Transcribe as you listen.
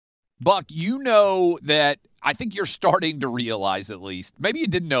Buck, you know that I think you're starting to realize, at least, maybe you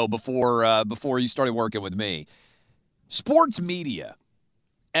didn't know before you started working with me. Sports media,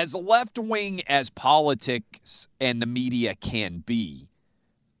 as left-wing as politics and the media can be,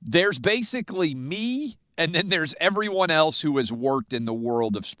 there's basically me and then there's everyone else who has worked in the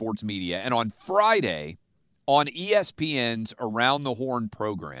world of sports media. And on Friday, on ESPN's Around the Horn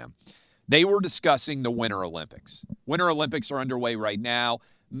program, they were discussing the Winter Olympics. Winter Olympics are underway right now.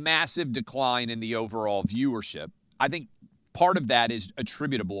 Massive decline in the overall viewership. I think part of that is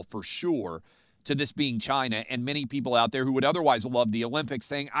attributable for sure to this being China and many people out there who would otherwise love the Olympics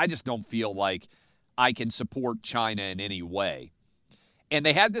saying, I just don't feel like I can support China in any way. And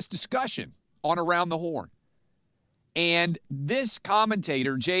they had this discussion on Around the Horn. And this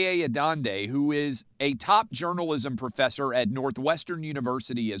commentator, J.A. Adande, who is a top journalism professor at Northwestern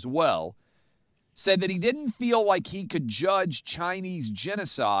University as well, said that he didn't feel like he could judge Chinese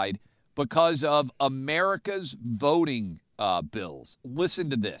genocide because of America's voting bills. Listen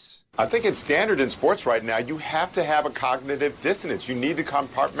to this. I think it's standard in sports right now. You have to have a cognitive dissonance. You need to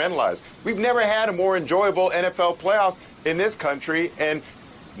compartmentalize. We've never had a more enjoyable NFL playoffs in this country, and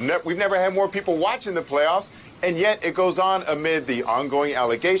we've never had more people watching the playoffs. And yet it goes on amid the ongoing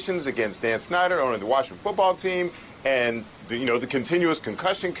allegations against Dan Snyder, owner of the Washington football team, and the continuous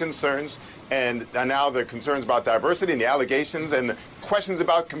concussion concerns, and now the concerns about diversity and the allegations and the questions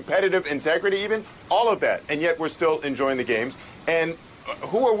about competitive integrity, even all of that. And yet we're still enjoying the games. And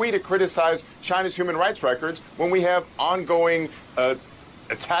who are we to criticize China's human rights records when we have ongoing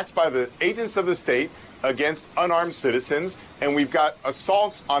attacks by the agents of the state against unarmed citizens, and we've got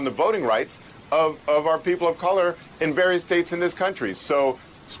assaults on the voting rights of our people of color in various states in this country? So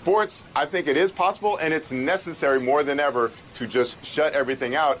sports, I think it is possible, and it's necessary more than ever to just shut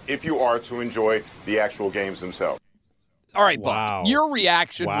everything out if you are to enjoy the actual games themselves. All right, Buck, your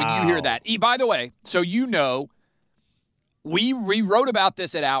reaction when you hear that. By the way, so we wrote about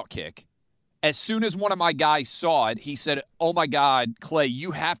this at Outkick. As soon as one of my guys saw it, he said, oh, my God, Clay,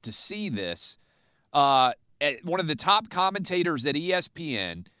 you have to see this. One of the top commentators at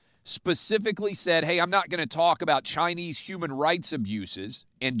ESPN specifically said, hey, I'm not going to talk about Chinese human rights abuses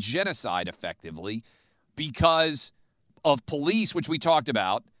and genocide effectively because of police, which we talked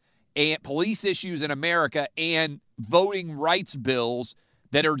about, and police issues in America and voting rights bills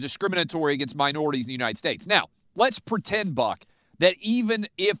that are discriminatory against minorities in the United States. Now, let's pretend, Buck, that even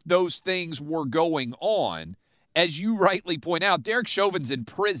if those things were going on, as you rightly point out, Derek Chauvin's in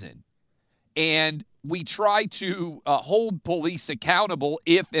prison, and we try to hold police accountable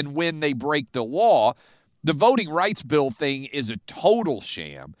if and when they break the law. The voting rights bill thing is a total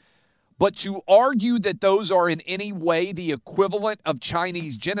sham. But to argue that those are in any way the equivalent of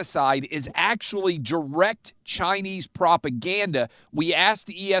Chinese genocide is actually direct Chinese propaganda. We asked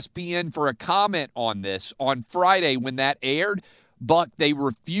ESPN for a comment on this on Friday when that aired, but they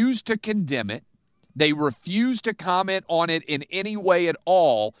refused to condemn it. They refused to comment on it in any way at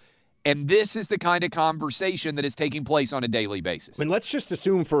all. And this is the kind of conversation that is taking place on a daily basis. I mean, let's just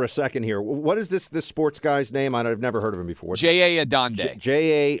assume for a second here. What is this sports guy's name? I've never heard of him before. J.A. Adande.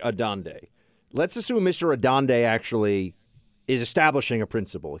 J.A. Adande. Let's assume Mr. Adande actually is establishing a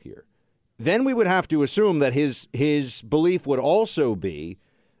principle here. Then we would have to assume that his belief would also be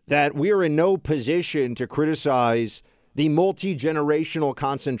that we are in no position to criticize the multi-generational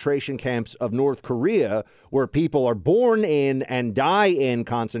concentration camps of North Korea, where people are born in and die in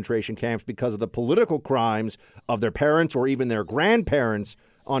concentration camps because of the political crimes of their parents or even their grandparents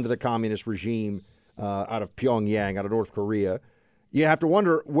under the communist regime out of Pyongyang, out of North Korea. You have to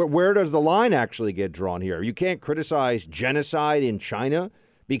wonder, where does the line actually get drawn here? You can't criticize genocide in China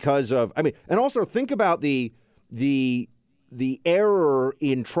because of, and also think about the error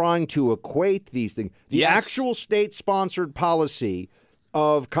in trying to equate these things. The actual state-sponsored policy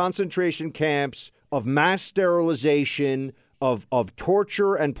of concentration camps, of mass sterilization, of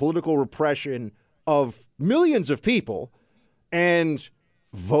torture and political repression of millions of people, and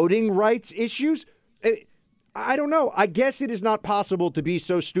voting rights issues. I don't know. I guess it is not possible to be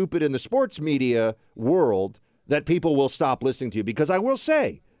so stupid in the sports media world that people will stop listening to you, because I will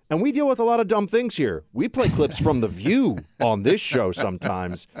say, and we deal with a lot of dumb things here. We play clips from The View on this show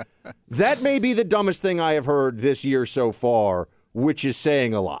sometimes. That may be the dumbest thing I have heard this year so far, which is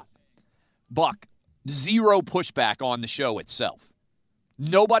saying a lot. Buck, zero pushback on the show itself.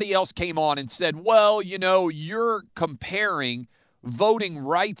 Nobody else came on and said, well, you're comparing voting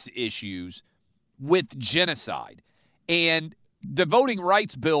rights issues with genocide. And the voting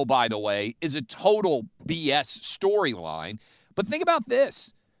rights bill, by the way, is a total BS storyline. But think about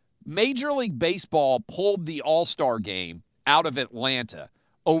this. Major League Baseball pulled the All-Star game out of Atlanta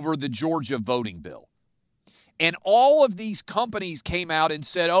over the Georgia voting bill. And all of these companies came out and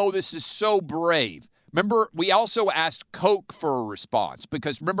said, oh, this is so brave. Remember, we also asked Coke for a response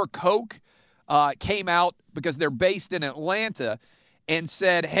because remember, Coke came out because they're based in Atlanta and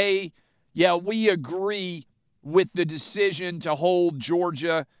said, hey, yeah, we agree with the decision to hold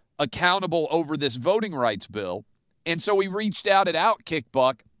Georgia accountable over this voting rights bill. And so we reached out at Outkick,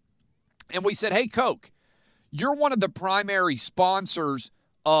 Buck, and we said, hey, Coke, you're one of the primary sponsors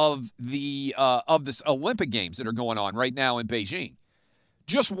of this Olympic Games that are going on right now in Beijing.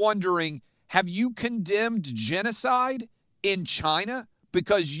 Just wondering, have you condemned genocide in China?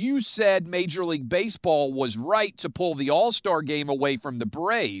 Because you said Major League Baseball was right to pull the All-Star game away from the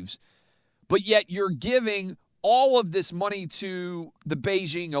Braves, but yet you're giving all of this money to the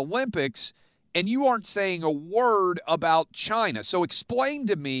Beijing Olympics, and you aren't saying a word about China. So explain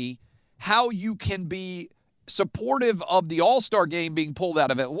to me how you can be supportive of the All-Star game being pulled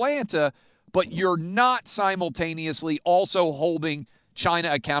out of Atlanta, but you're not simultaneously also holding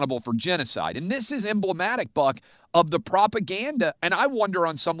China accountable for genocide. And this is emblematic, Buck, of the propaganda. And I wonder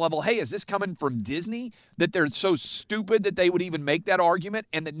on some level, hey, is this coming from Disney, that they're so stupid that they would even make that argument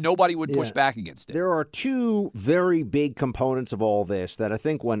and that nobody would push back against it? There are two very big components of all this that I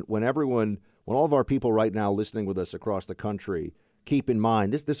think when all of our people right now listening with us across the country keep in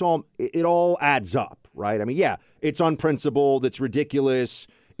mind, it all adds up, right? I mean, yeah, it's unprincipled, it's ridiculous,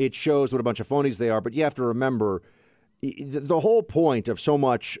 it shows what a bunch of phonies they are, but you have to remember the whole point of so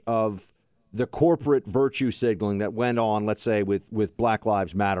much of the corporate virtue signaling that went on, let's say, with Black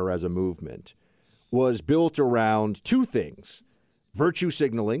Lives Matter as a movement, was built around two things: virtue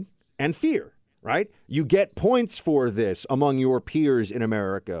signaling and fear, right? You get points for this among your peers in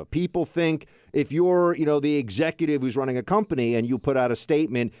America. People think if you're, the executive who's running a company and you put out a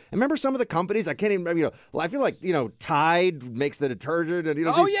statement, and remember some of the companies, I can't even, I feel like, Tide makes the detergent. And,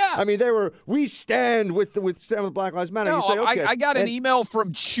 yeah. I mean, we stand with Black Lives Matter. No, you say, okay. I got an email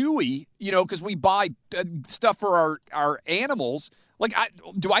from Chewy, because we buy stuff for our animals. Like,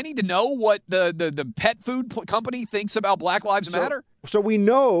 do I need to know what the pet food company thinks about Black Lives Matter? So we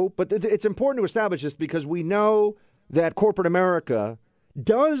know, but it's important to establish this because we know that corporate America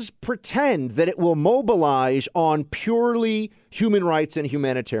does pretend that it will mobilize on purely human rights and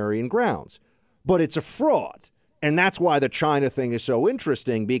humanitarian grounds. But it's a fraud. And that's why the China thing is so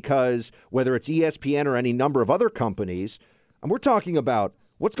interesting, because whether it's ESPN or any number of other companies, and we're talking about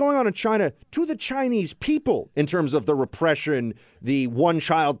what's going on in China to the Chinese people in terms of the repression, the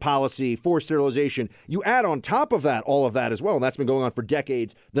one-child policy, forced sterilization. You add on top of that all of that as well, and that's been going on for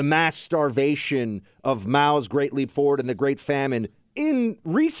decades, the mass starvation of Mao's Great Leap Forward and the Great Famine. In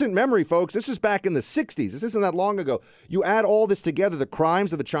recent memory, folks, this is back in the 60s. This isn't that long ago. You add all this together, the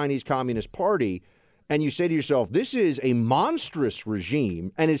crimes of the Chinese Communist Party, and you say to yourself, this is a monstrous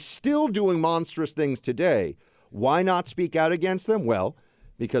regime and is still doing monstrous things today. Why not speak out against them? Well,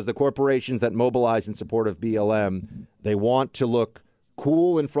 because the corporations that mobilize in support of BLM, they want to look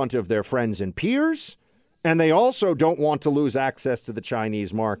cool in front of their friends and peers, and they also don't want to lose access to the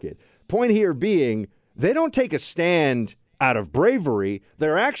Chinese market. Point here being, they don't take a stand out of bravery.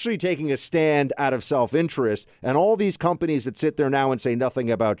 They're actually taking a stand out of self-interest, and all these companies that sit there now and say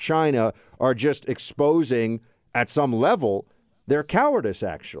nothing about China are just exposing, at some level, their cowardice,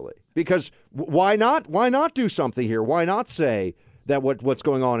 actually. Because why not do something here? Why not say that what's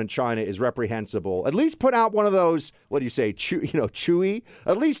going on in China is reprehensible? At least put out one of those, what do you say, Chewy?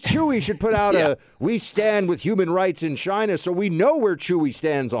 At least Chewy should put out a, we stand with human rights in China, so we know where Chewy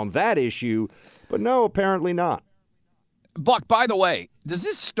stands on that issue. But no, apparently not. Buck, by the way, does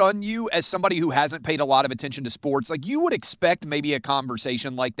this stun you as somebody who hasn't paid a lot of attention to sports? Like, you would expect maybe a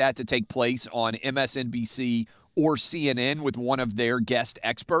conversation like that to take place on MSNBC or CNN with one of their guest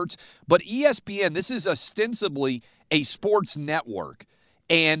experts. But ESPN, this is ostensibly a sports network,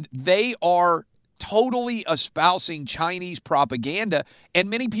 and they are totally espousing Chinese propaganda, and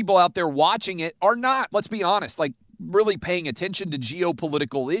many people out there watching it are not, let's be honest, like really paying attention to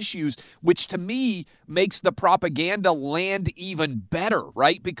geopolitical issues, which to me makes the propaganda land even better,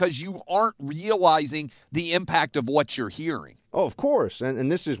 right? Because you aren't realizing the impact of what you're hearing. Oh, of course.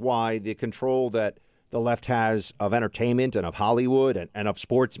 And this is why the control that the left has of entertainment and of Hollywood and of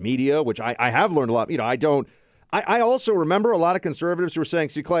sports media, which I have learned a lot. I also remember a lot of conservatives who were saying,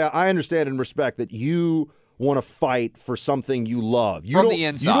 see, Clay, I understand and respect that you want to fight for something you love. From the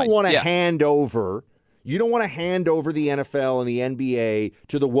inside. You don't want to hand over. You don't want to hand over the NFL and the NBA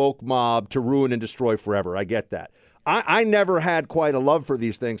to the woke mob to ruin and destroy forever. I get that. I never had quite a love for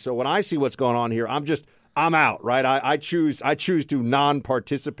these things. So when I see what's going on here, I'm out, right? I choose to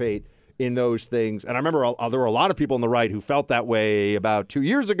non-participate in those things. And I remember there were a lot of people on the right who felt that way about 2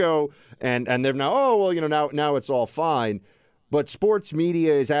 years ago, and they're now, now it's all fine. But sports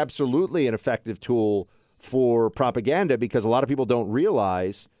media is absolutely an effective tool for propaganda because a lot of people don't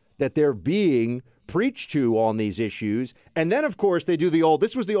realize that they're being preached to on these issues. And then, of course, they do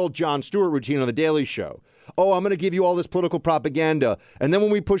this was the old Jon Stewart routine on The Daily Show. Oh, I'm going to give you all this political propaganda. And then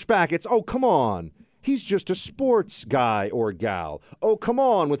when we push back, it's, oh, come on. He's just a sports guy or gal. Oh, come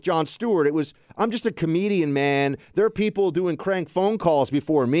on. With Jon Stewart, it was, I'm just a comedian, man. There are people doing crank phone calls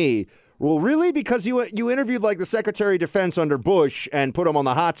before me. Well, really? Because you interviewed like the Secretary of Defense under Bush and put him on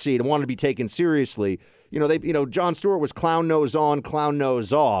the hot seat and wanted to be taken seriously. Jon Stewart was clown nose on, clown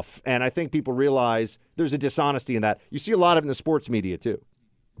nose off. And I think people realize there's a dishonesty in that. You see a lot of it in the sports media, too.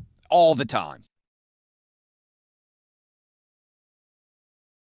 All the time.